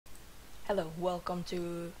Hello, welcome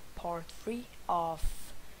to part 3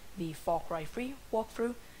 of the Farcry 3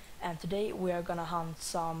 walkthrough, and today we are gonna hunt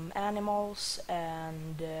some animals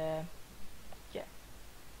and yeah,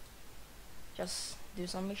 just do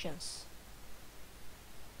some missions.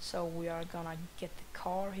 So we are gonna get the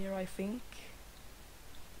car here, I think.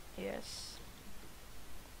 Yes.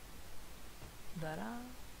 Ta-da.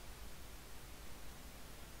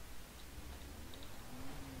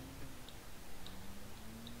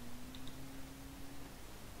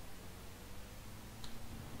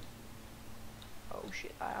 Oh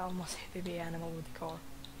shit, I almost hit the animal with the car.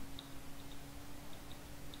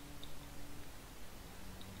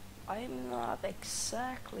 I'm not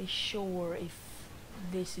exactly sure if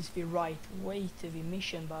this is the right way to the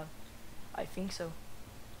mission, but I think so.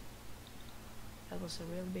 That was a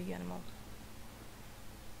real big animal.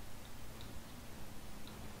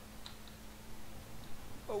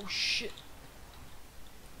 Oh shit!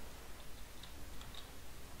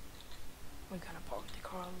 We're gonna park the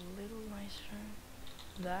car a little nicer.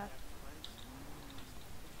 That.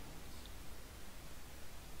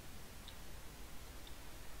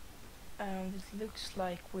 And it looks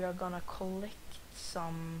like we are gonna collect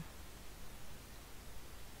some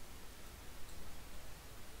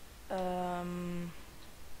I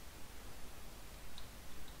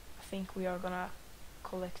think we are gonna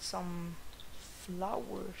collect some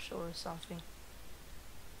flowers or something.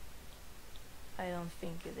 I don't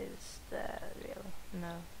think it is that really.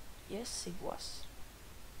 No. Yes, it was.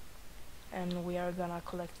 And we are gonna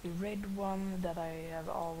collect the red one that I have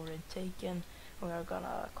already taken. We are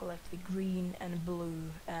gonna collect the green and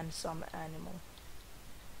blue and some animal.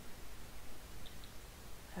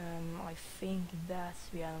 I think that's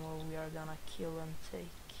the animal we are gonna kill and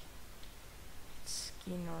take its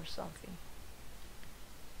skin or something.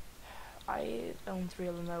 I don't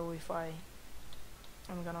really know if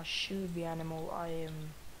I'm gonna shoot the animal. I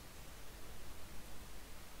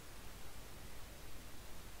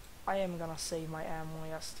am gonna save my ammo.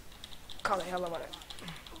 Just cut the hell about it.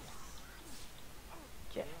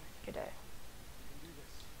 Yeah, get out.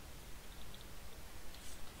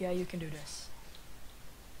 Yeah, you can do this.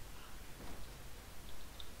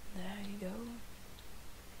 There you go.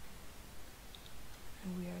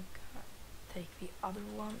 And we are gonna take the other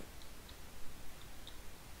one.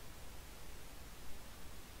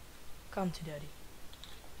 Come to daddy.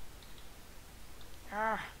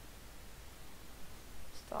 Ah!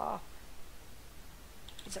 Stop.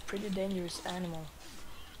 It's a pretty dangerous animal.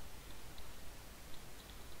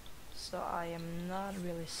 So I am not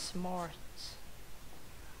really smart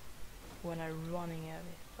when I'm running at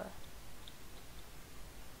it, but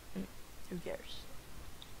who cares?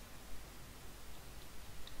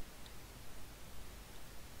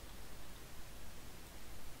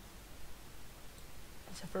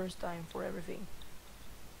 It's the first time for everything.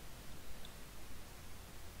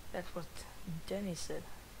 That's what Dennis said.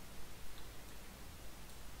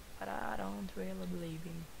 But I don't really believe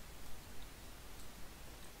him.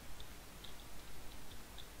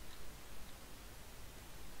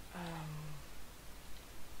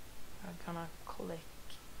 I'm gonna collect,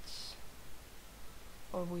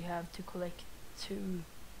 or we have to collect 2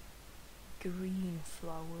 green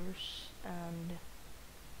flowers and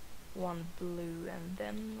 1 blue, and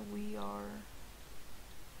then we are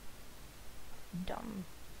done,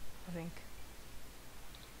 I think.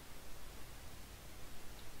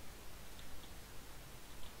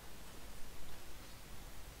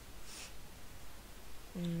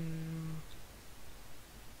 And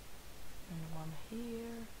 1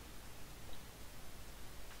 here.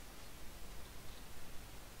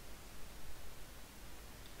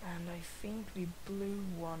 And I think the blue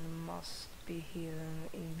one must be hidden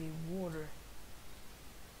in the water.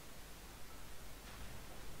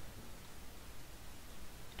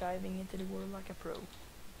 Diving into the water like a pro.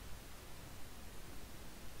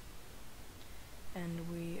 And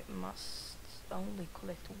we must only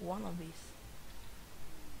collect 1 of these.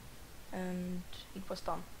 And it was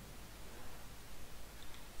done.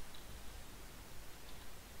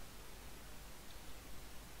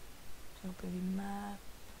 Open the map.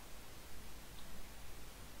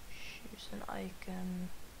 Choose an icon.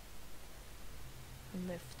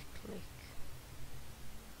 Left click.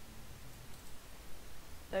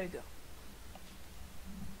 There you go.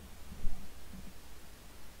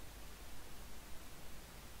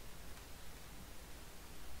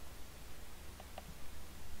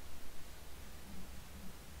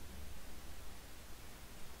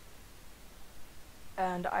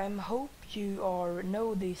 And I hope you are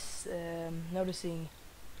noticing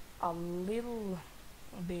a little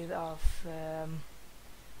bit of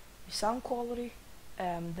sound quality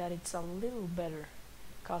that it's a little better,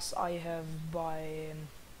 cause I have buy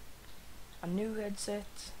a new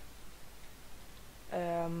headset,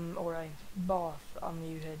 or I bought a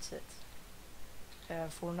new headset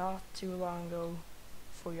for not too long ago,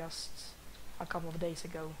 for just a couple of days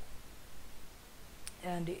ago,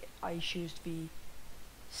 and I choose the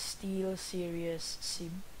Steel Series C.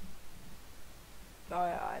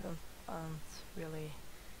 I don't really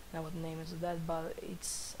know what the name is of that, but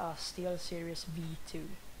it's a Steel Series V2.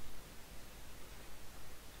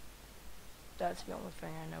 That's the only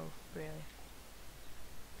thing I know, really.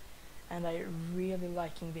 And I really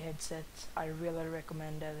liking the headset. I really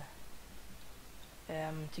recommend it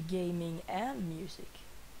to gaming and music,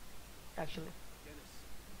 actually.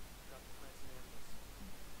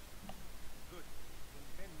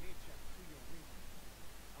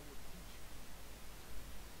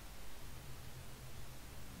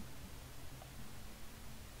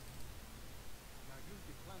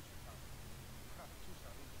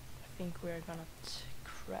 I think we're gonna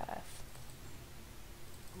craft.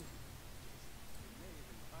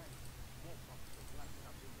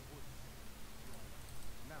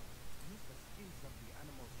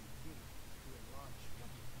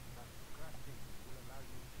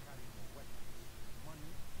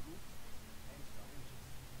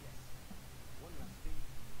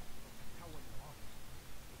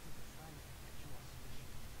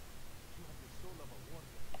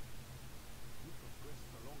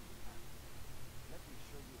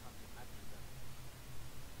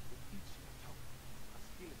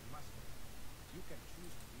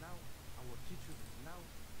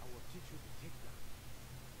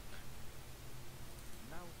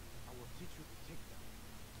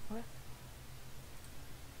 What?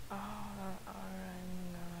 Oh,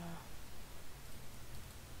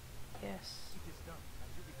 yes.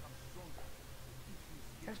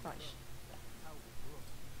 That's nice.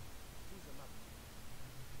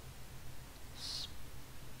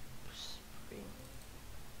 Spring.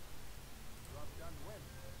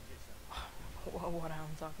 What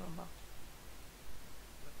I'm talking about.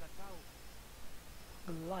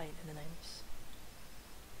 Glide in the names.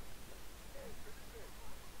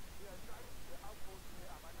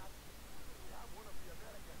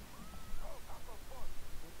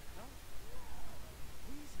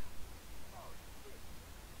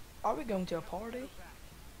 Are we going to a party?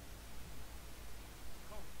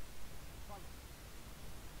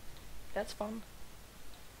 That's fun.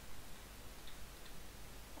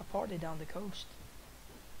 A party down the coast.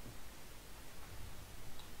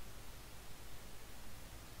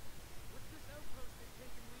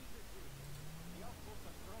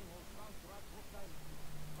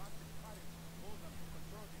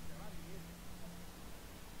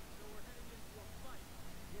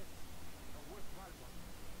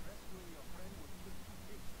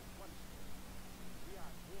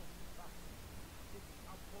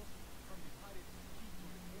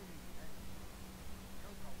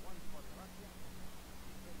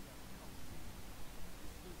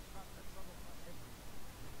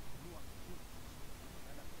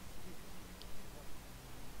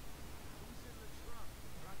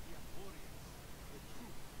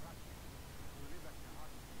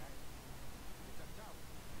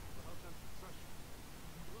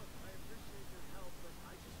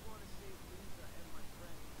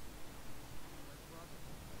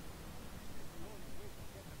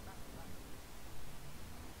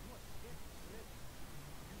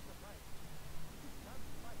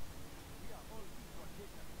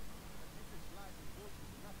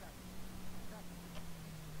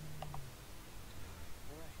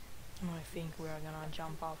 I think we are gonna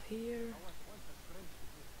jump off here.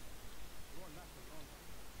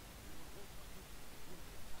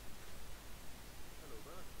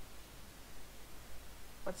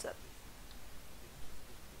 What's up?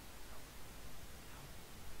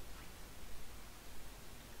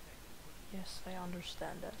 Yes, I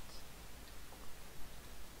understand that.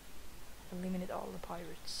 Eliminate all the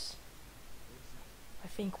pirates. I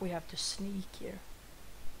think we have to sneak here.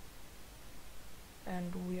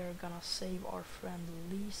 And we are gonna save our friend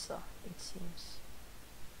Liza, it seems.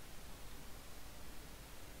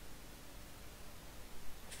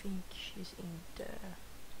 I think she's in there,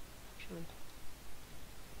 actually.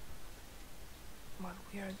 But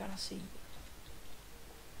we are gonna see.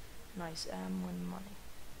 Nice ammo and money.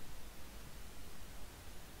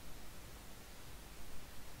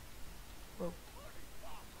 Whoa.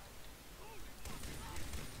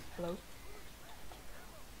 Hello?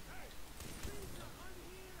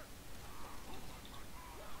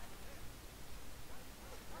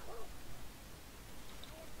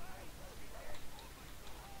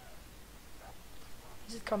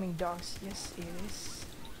 incoming dogs. Yes, it is.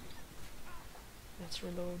 Let's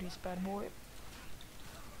reload this bad boy.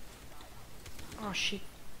 Oh shit.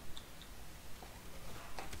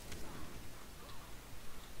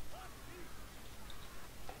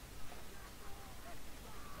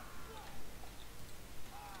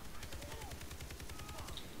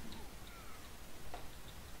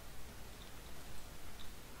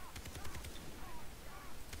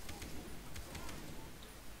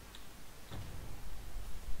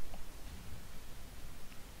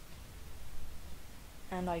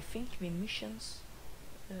 And I think the mission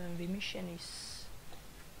is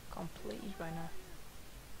complete right now.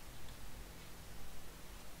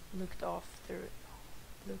 Look after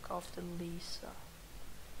Liza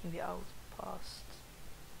in the outpost.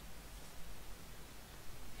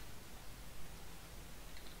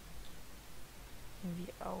 In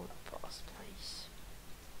the outpost place.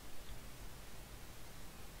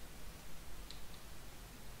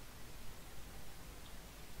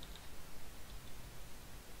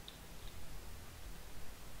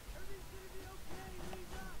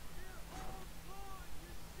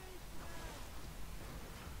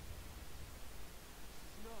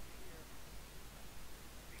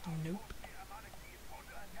 Nope.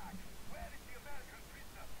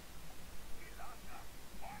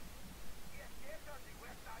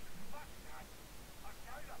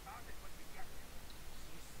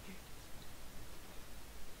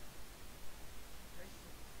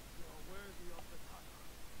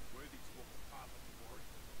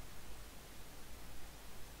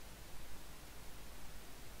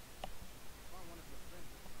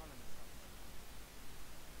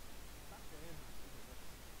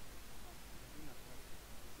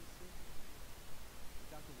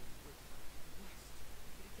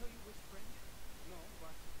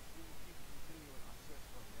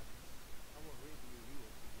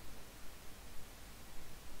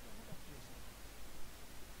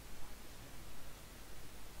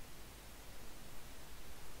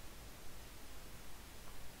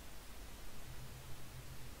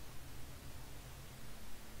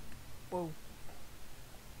 Whoa.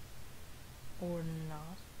 Or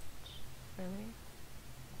not, really?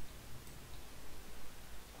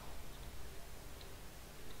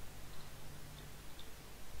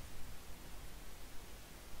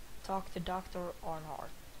 Talk to Doctor or not?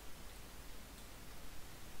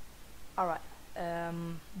 Alright,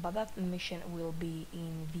 but that mission will be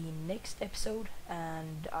in the next episode,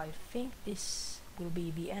 and I think this will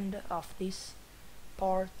be the end of this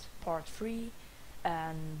part 3,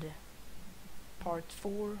 and part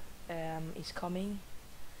 4 is coming.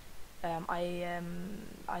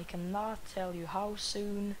 I cannot tell you how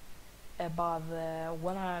soon, but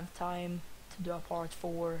when I have time to do a part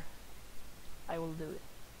 4, I will do it.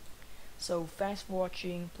 So thanks for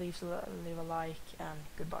watching, please leave a like, and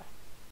goodbye.